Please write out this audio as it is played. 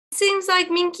seems like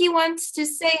Minky wants to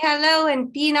say hello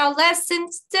and be in our lesson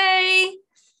today.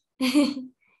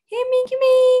 Hey, Minky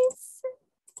Minks.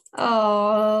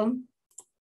 Oh.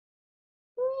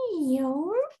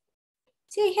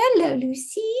 Say hello,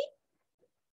 Lucy.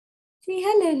 Say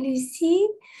hello, Lucy.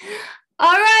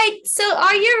 All right, so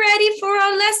are you ready for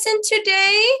our lesson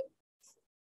today?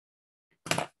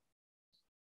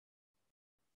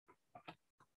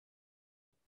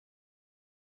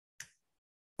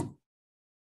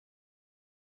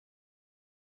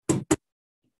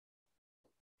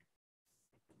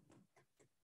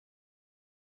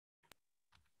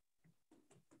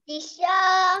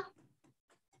 Teacher.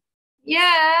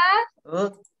 Yeah.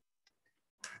 Hello.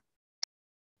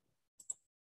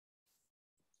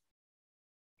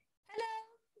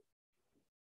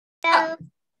 Oh,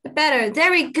 better.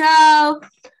 There we go.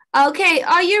 Okay,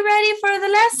 are you ready for the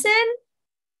lesson?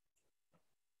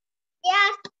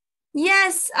 Yes.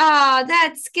 Yes.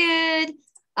 That's good.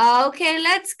 Okay,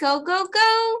 let's go, go,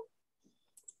 go.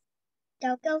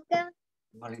 Go, go, go.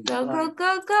 Go, go,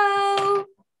 go, go.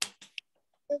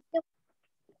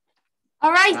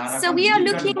 All right, so we are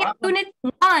looking at Unit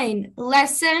 9,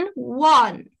 Lesson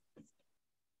 1.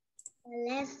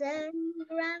 Lesson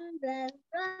run, run,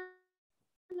 run.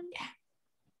 Yeah.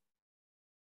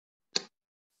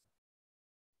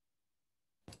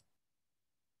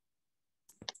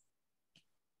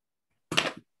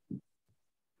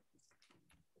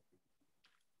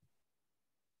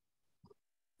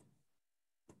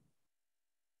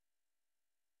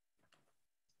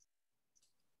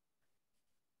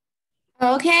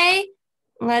 Okay,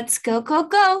 let's go, go,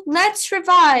 go. Let's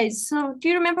revise. So do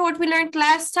you remember what we learned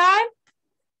last time?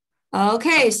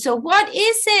 Okay, so what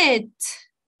is it?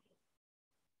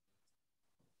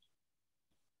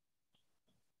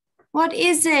 What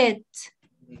is it?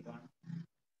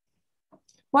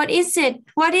 What is it?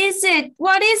 What is it?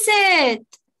 What is it?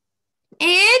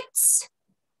 It's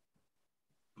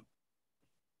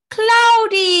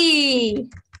cloudy.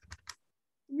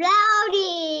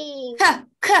 Cloudy.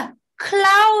 Cloudy.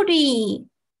 Cloudy.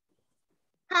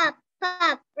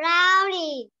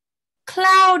 Cloudy.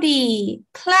 Cloudy.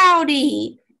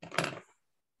 Cloudy.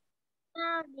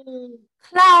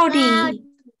 Cloudy.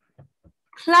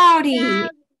 Cloudy.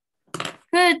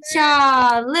 Good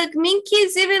job. Look,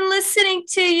 Minky's even listening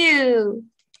to you.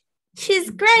 She's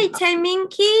great, hey,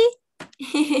 Minky?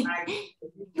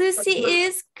 Lucy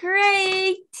is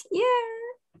great.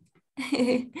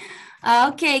 Yeah.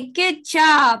 Okay, good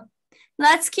job.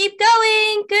 Let's keep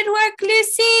going. Good work,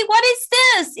 Lucy. What is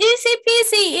this? Easy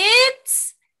peasy.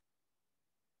 It's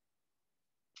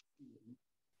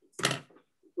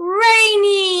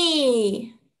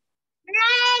rainy.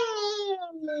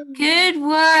 Rainy. Good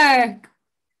work.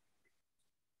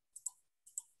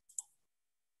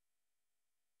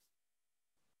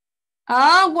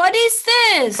 Oh, what is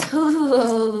this?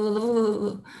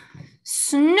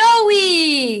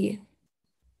 Snowy.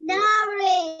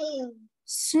 Snowy.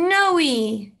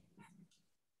 Snowy.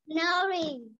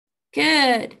 Snowy.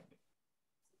 Good.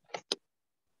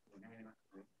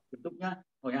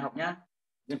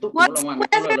 What's the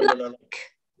weather like?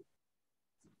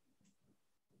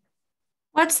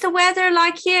 What's the weather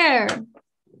like here?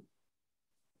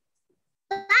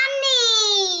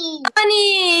 Sunny.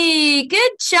 Sunny.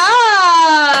 Good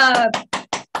job.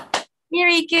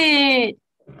 Very good.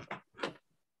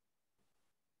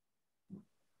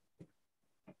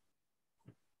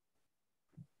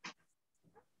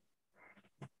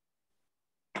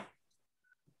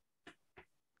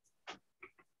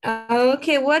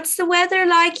 Okay, what's the weather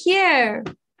like here?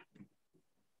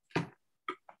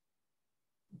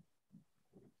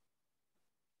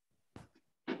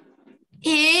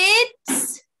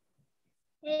 It's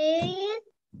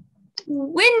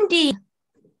windy.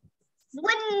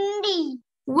 Windy.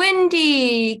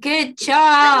 Windy. Good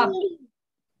job. Windy.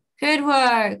 Good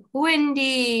work.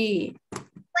 Windy.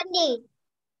 Windy.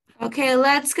 Okay,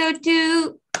 let's go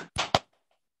do a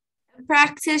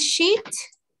practice sheet.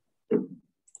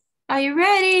 Are you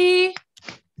ready?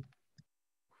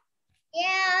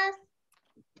 Yes.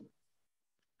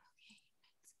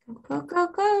 Go, go, go,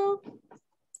 go.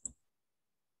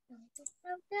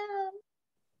 Go, go.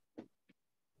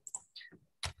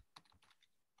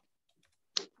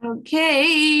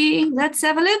 Okay, let's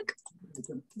have a look.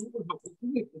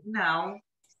 Now.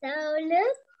 So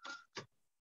look.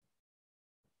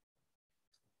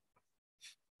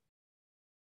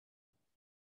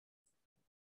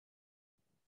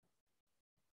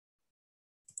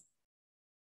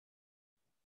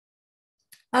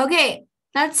 Okay,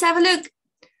 let's have a look.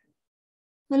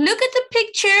 Look at the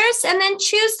pictures and then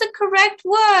choose the correct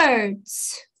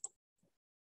words.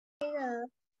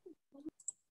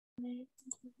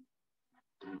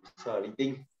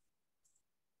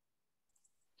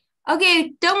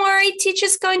 Okay, don't worry,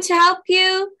 teacher's going to help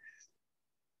you.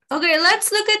 Okay,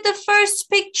 let's look at the first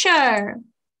picture.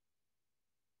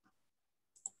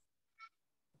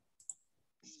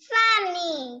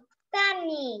 Sunny.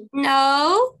 Sunny.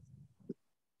 No.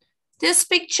 This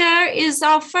picture is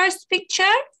our first picture.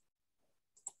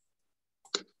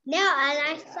 No,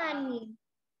 I like sunny.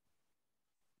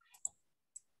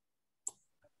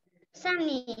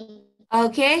 Sunny.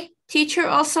 Okay, teacher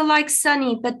also likes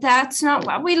sunny, but that's not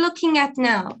what we're looking at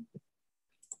now.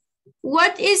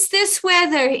 What is this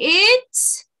weather?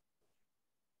 It's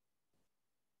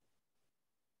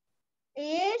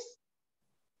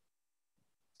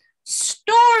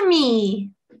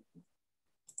stormy.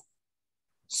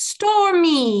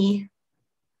 Stormy.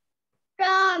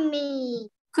 Stormy.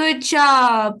 Good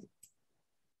job.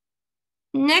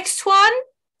 Next one.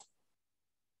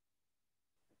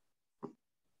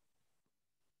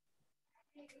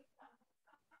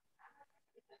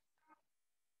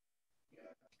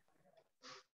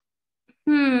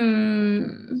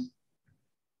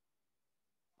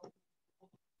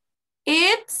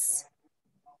 It's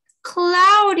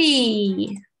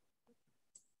cloudy.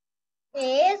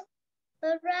 It's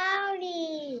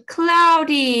cloudy.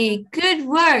 Cloudy. Good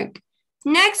work.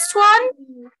 Next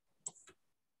one.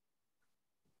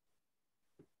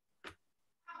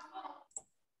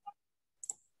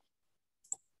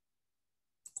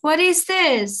 What is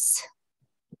this?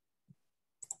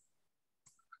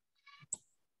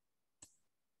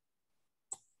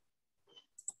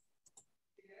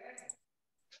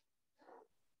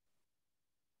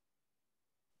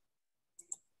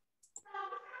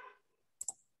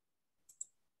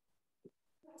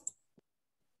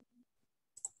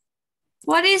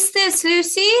 What is this,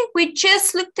 Lucy? We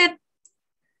just learned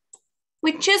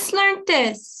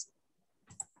this.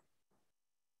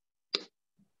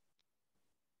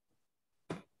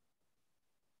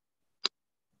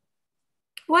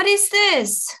 What is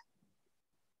this?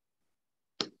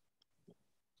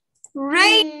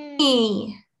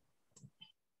 Rainy.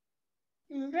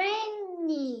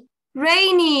 Rainy.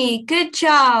 Rainy. Good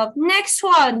job. Next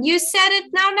one. You said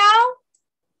it now.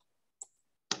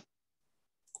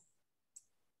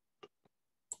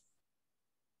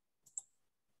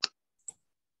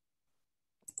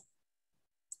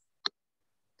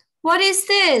 What is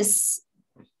this?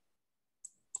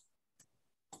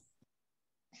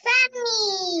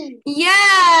 Sunny.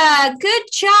 Yeah, good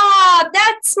job.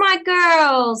 That's my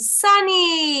girl,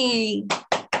 Sunny.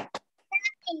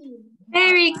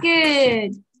 Very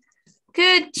good.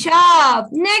 Good job.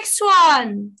 Next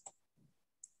one.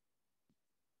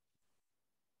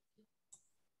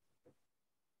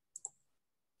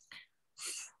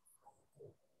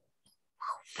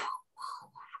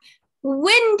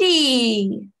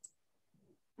 Windy.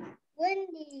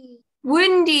 Windy.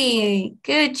 Windy.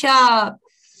 Good job.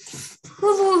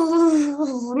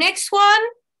 Next one.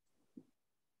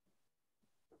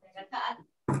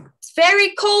 It's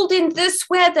very cold in this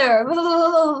weather.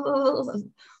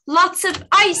 Lots of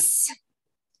ice.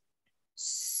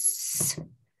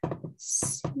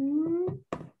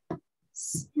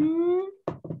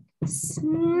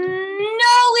 Snowy.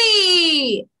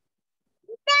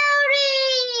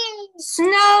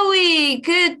 Snowy.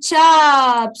 Good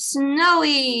job.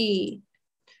 Snowy.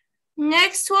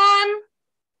 Next one.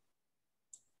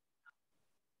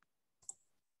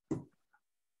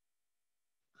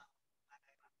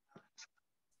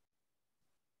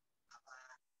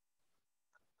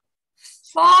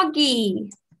 Foggy.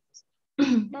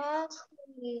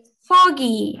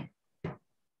 Foggy.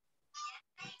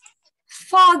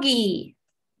 Foggy.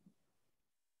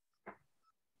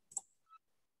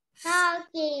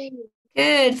 Foggy.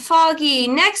 Good, foggy.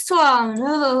 Next one.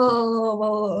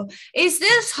 Oh. Is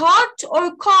this hot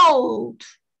or cold?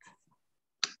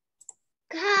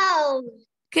 Cold.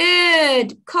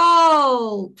 Good,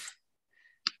 cold.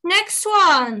 Next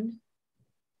one.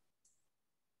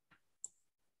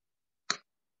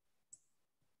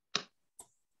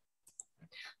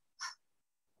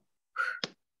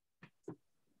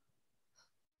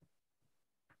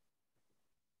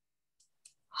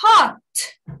 Hot.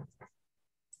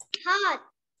 Hot.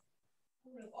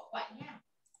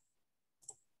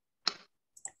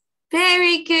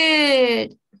 Very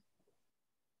good.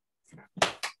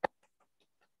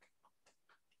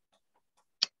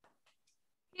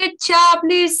 Good job,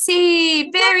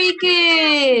 Lucy. Very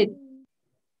good.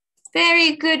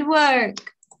 Very good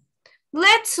work.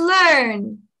 Let's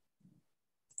learn.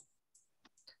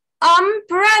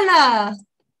 Umbrella.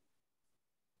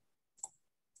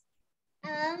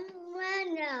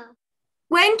 Umbrella.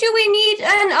 When do we need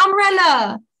an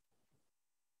umbrella?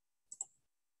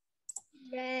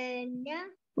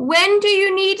 When do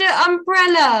you need an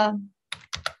umbrella?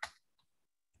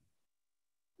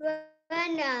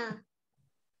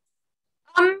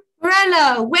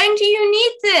 Umbrella. When do you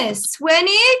need this? When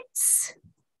it's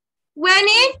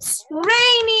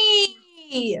rainy.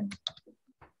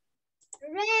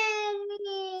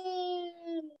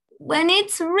 When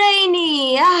it's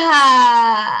rainy.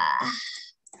 Ah.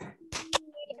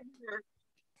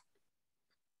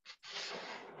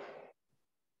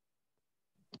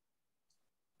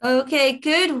 Okay,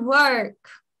 good work.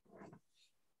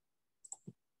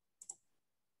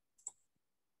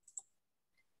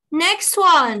 Next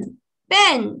one,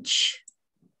 bench.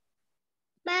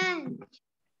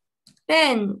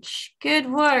 Bench,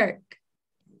 good work.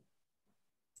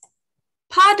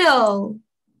 Puddle.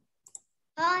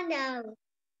 Puddle.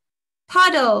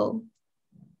 Puddle.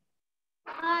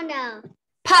 Puddle.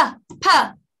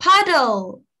 Puddle.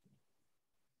 Puddle.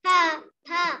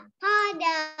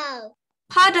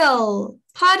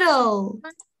 Puddle.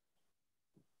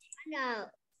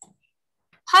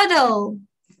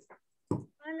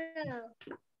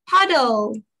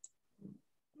 Puddle.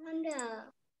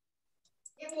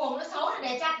 Cái nguồn nó xấu là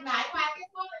để chặt nãy qua cái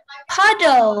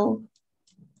Puddle.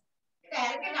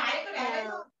 cái nãy cứ để đấy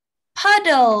thôi.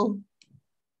 Puddle.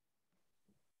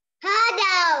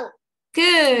 Puddle.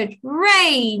 Good.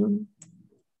 Rain.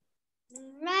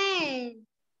 Rain.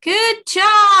 Good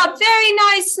job. Very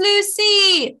nice,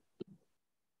 Lucy.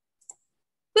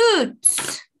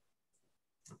 Boots.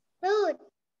 Boot.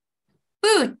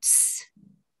 Boots.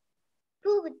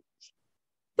 Boot.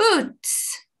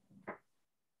 Boots.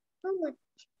 Boot.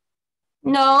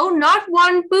 No, not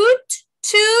one boot.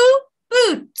 Two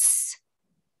boots.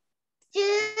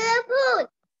 Boot.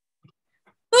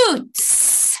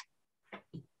 Boots.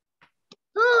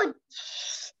 Boot.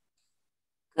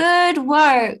 Good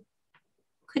work.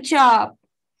 Good job.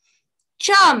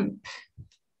 Jump.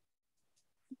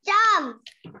 Jump.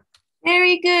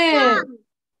 Very good.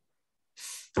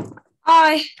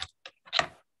 Jump.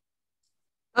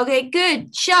 Okay,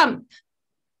 good. Jump.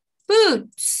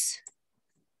 Boots.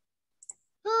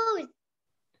 Boot.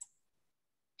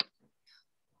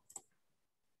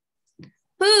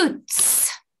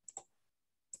 Boots.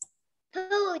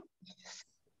 Boot.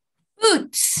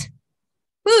 Boots.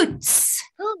 Boots.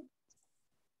 Boot.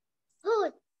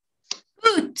 Boot.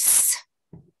 Boots.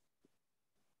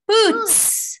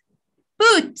 Boots.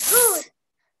 Boots.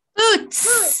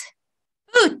 Boots.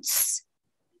 Boots.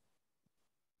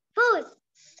 Boot.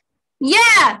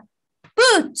 Yeah.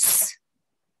 Boots.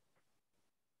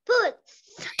 Boot.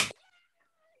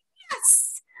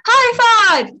 Yes. High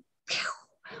five.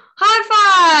 High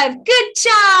five. Good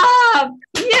job.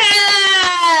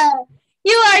 Yeah.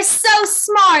 You are so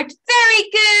smart. Very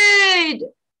good.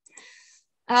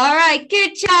 All right.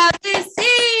 Good job,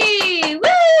 Lucy.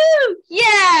 Woo.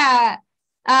 Yeah.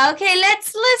 Okay,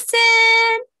 let's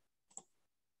listen.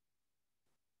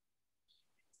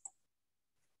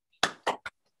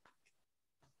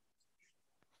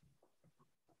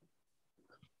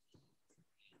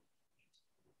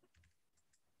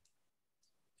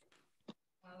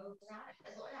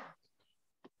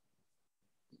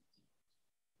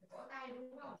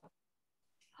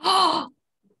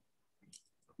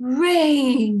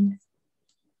 Rain.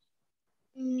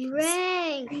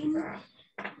 Rain.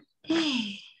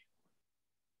 Hey.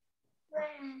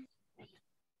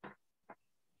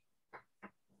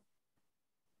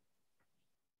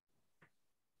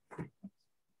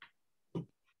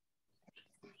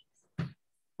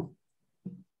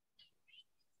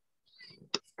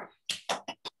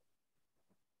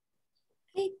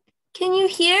 Hey, can you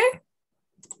hear?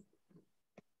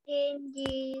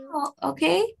 Oh,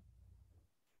 okay.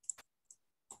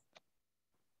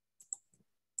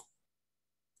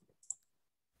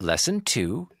 Lesson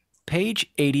 2, page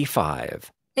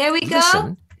 85. There we go.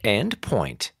 Listen and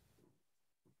point.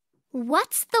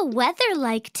 What's the weather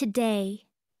like today?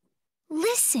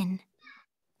 Listen.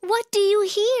 What do you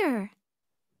hear?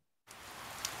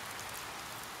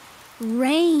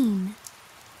 Rain.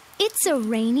 It's a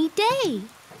rainy day.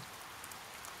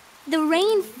 The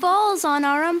rain falls on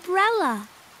our umbrella.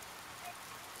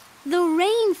 The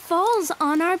rain falls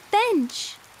on our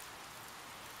bench.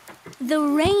 The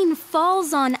rain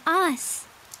falls on us.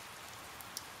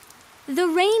 The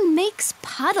rain makes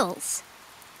puddles.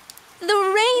 The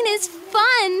rain is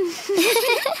fun.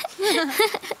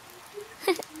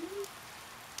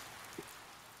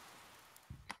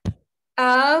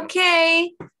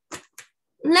 Okay.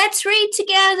 Let's read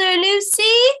together, Lucy.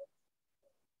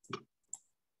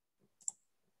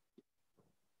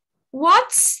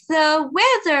 What's the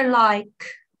weather like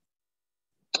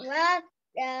What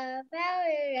the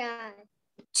weather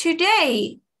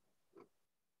today?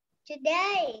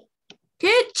 today?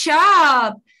 Good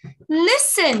job.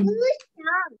 Listen. Good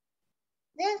job.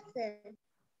 Listen.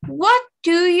 What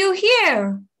do you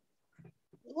hear?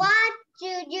 What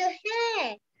do you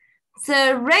hear?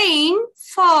 The rain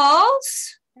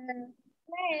falls.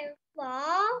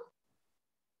 Rainfall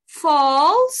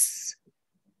Falls.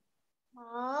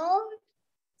 falls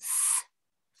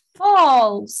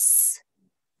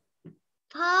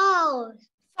Falls.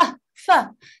 falls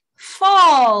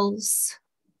Falls.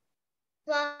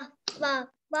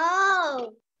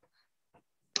 falls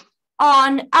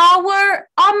On our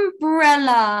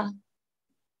umbrella.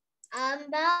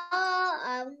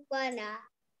 umbrella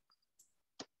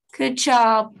Good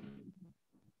job.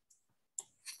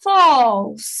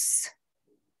 Falls.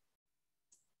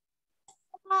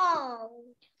 falls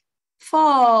Falls.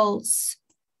 falls.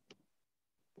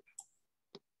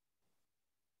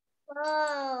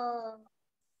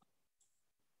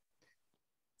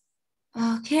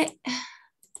 Okay.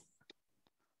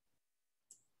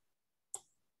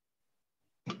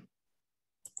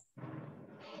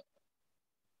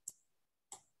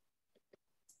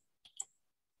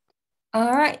 All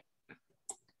right.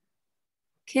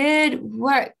 Good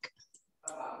work.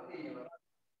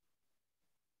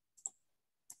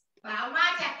 Bảo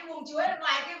ma chặt cái buồng chuối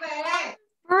ngoài kia về đây.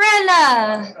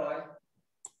 Umbrella.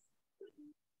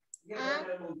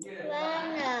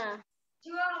 Umbrella.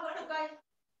 Chưa vẫn được cây.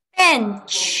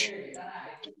 Bench.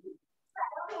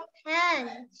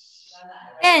 Bench.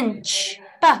 Bench.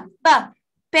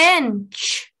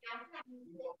 Bench.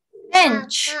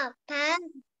 Bench.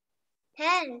 Bench.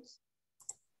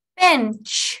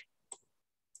 Bench.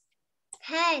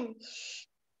 Bench.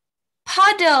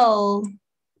 Puddle.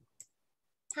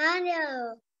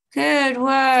 Puddle. Good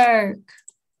work.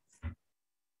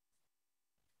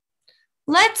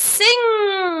 Let's sing.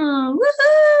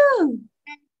 Woohoo!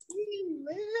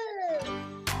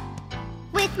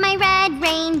 With my red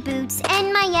rain boots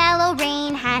and my yellow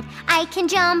rain hat, I can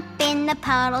jump in the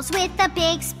puddles with a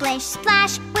big splish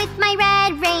splash. With my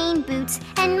red rain boots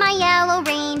and my yellow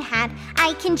rain hat,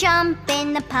 I can jump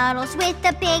in the puddles with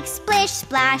a big splish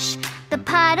splash. The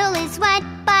puddle is wet,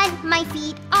 but my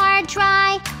feet are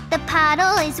dry. The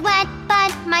puddle is wet,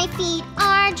 but my feet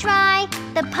are dry.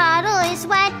 The puddle is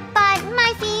wet, but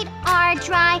my feet are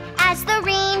dry as the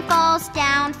rain falls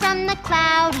down from the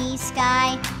cloudy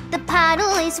sky. The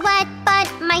puddle is wet, but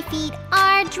my feet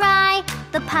are dry.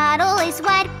 The puddle is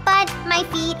wet, but my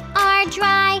feet are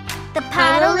dry. The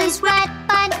puddle is wet,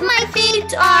 but my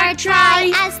feet are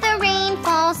dry. As the rain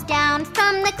falls down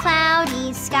from the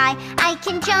cloudy sky, I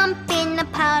can jump in the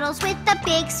puddles with a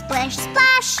big splish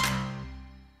splash.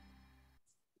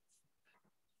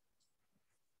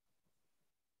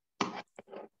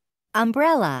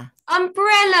 Umbrella.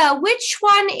 Umbrella. Which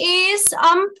one is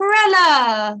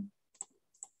umbrella?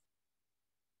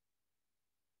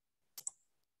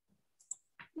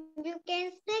 You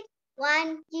can stick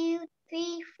 1, 2,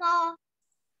 3, 4.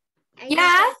 And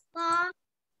Yeah. 4.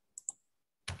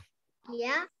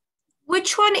 Yeah.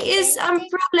 Which one is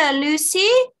umbrella, Lucy?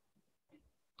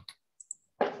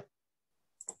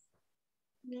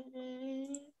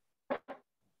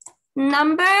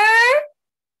 Number?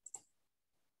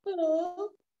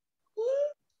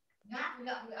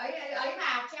 Ấy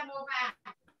mà xem đâu mà.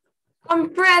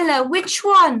 Umbrella. Which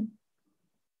one?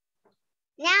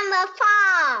 Number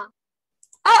 4.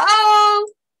 Uh-oh.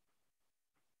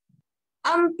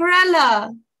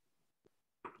 Umbrella.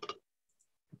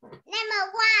 Number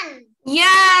 1.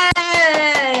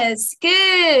 Yes.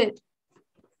 Good.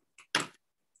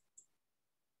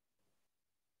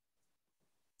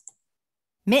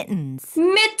 Mittens.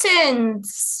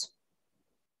 Mittens.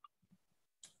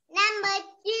 Number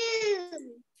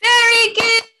 2. Very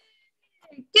good.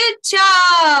 Good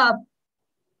job.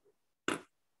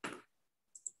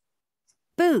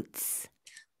 Boots.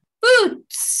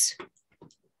 Boots.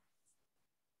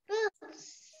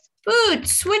 Boots.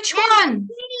 Boots. Which one?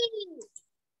 3.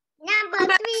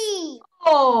 Number 3.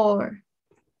 4.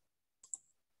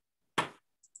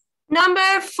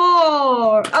 Number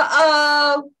 4.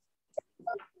 Uh-oh.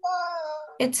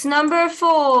 It's number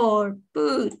 4.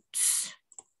 Boots.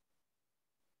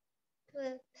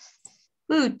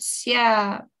 Boots,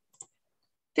 yeah.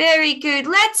 Very good.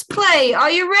 Let's play.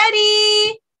 Are you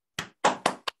ready?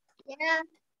 Yeah.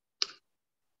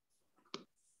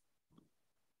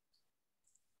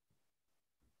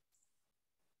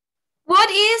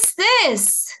 What is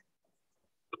this?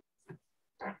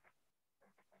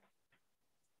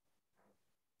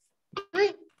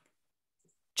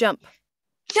 Jump.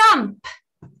 Jump.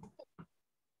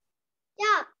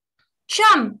 Jump.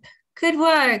 Jump. Good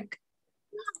work.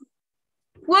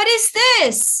 What is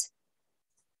this?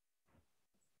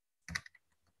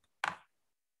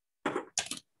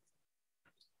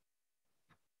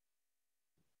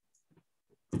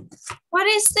 What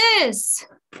is this?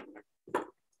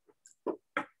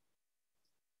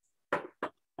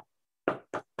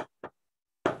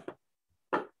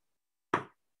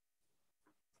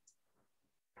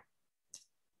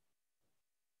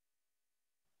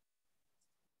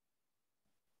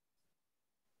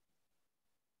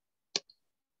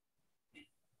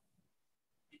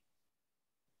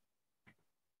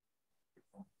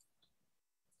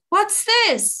 What's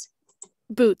this?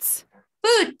 Boots.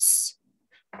 Boots.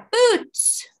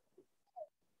 Boots.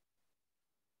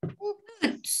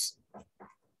 Boots.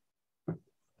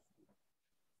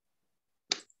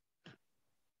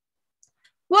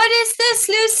 What is this,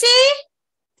 Lucy?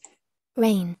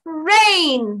 Rain.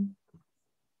 Rain.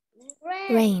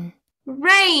 Rain.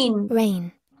 Rain. Rain.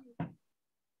 Rain.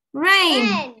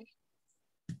 Rain.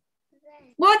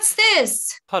 What's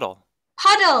this? Puddle.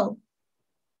 Puddle.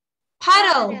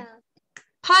 Puddle.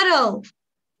 Puddle.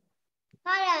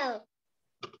 Puddle.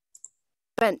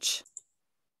 Bench.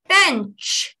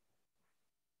 Bench.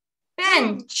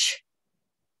 Bench.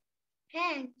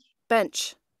 Bench.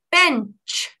 Bench.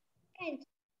 Bench. Bench.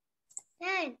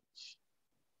 Bench.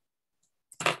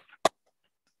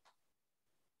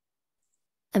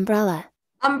 Umbrella.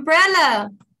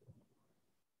 Umbrella.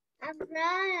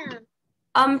 Umbrella.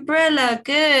 Umbrella.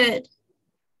 Good.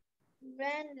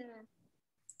 Umbrella.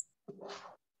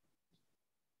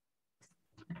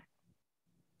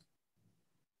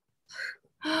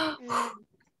 Hot.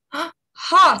 Hot.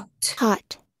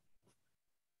 Hot.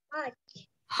 Hot.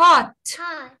 Hot.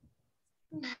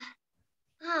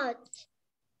 Hot.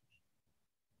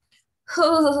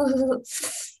 Cold.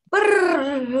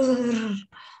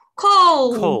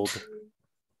 Cold. Cold.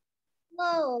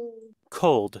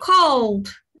 Cold.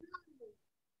 Cold.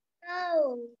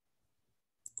 Cold.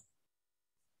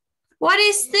 What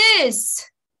is this?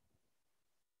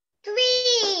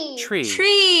 Tree. Tree.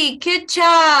 Tree. Good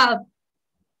job.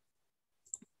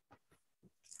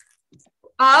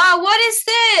 What is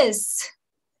this?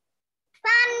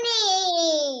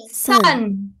 Sunny.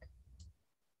 Sun.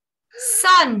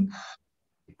 Sun.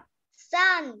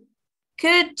 Sun.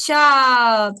 Good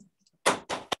job.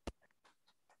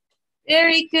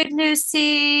 Very good,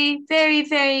 Lucy. Very,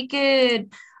 very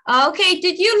good. Okay,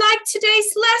 did you like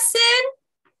today's lesson?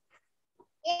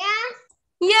 Yes.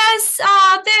 Yes,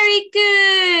 very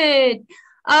good.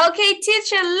 Okay,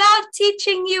 teacher, love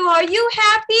teaching you. Are you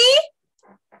happy?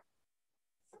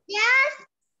 Yes.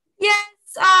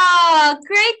 Yes,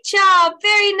 great job.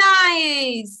 Very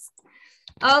nice.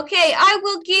 Okay, I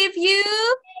will give you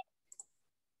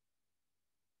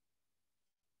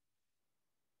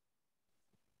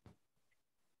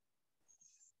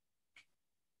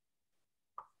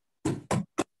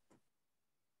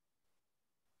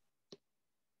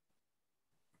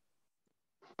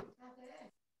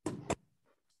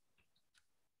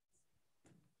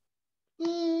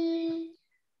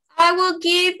I will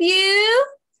give you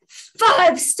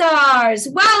 5 stars.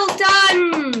 Well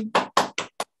done.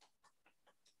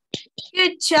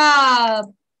 Good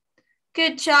job.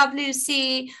 Good job,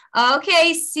 Lucy.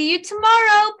 Okay, see you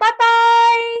tomorrow.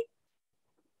 Bye-bye.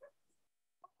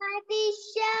 Bye,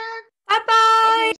 teacher. Bye-bye.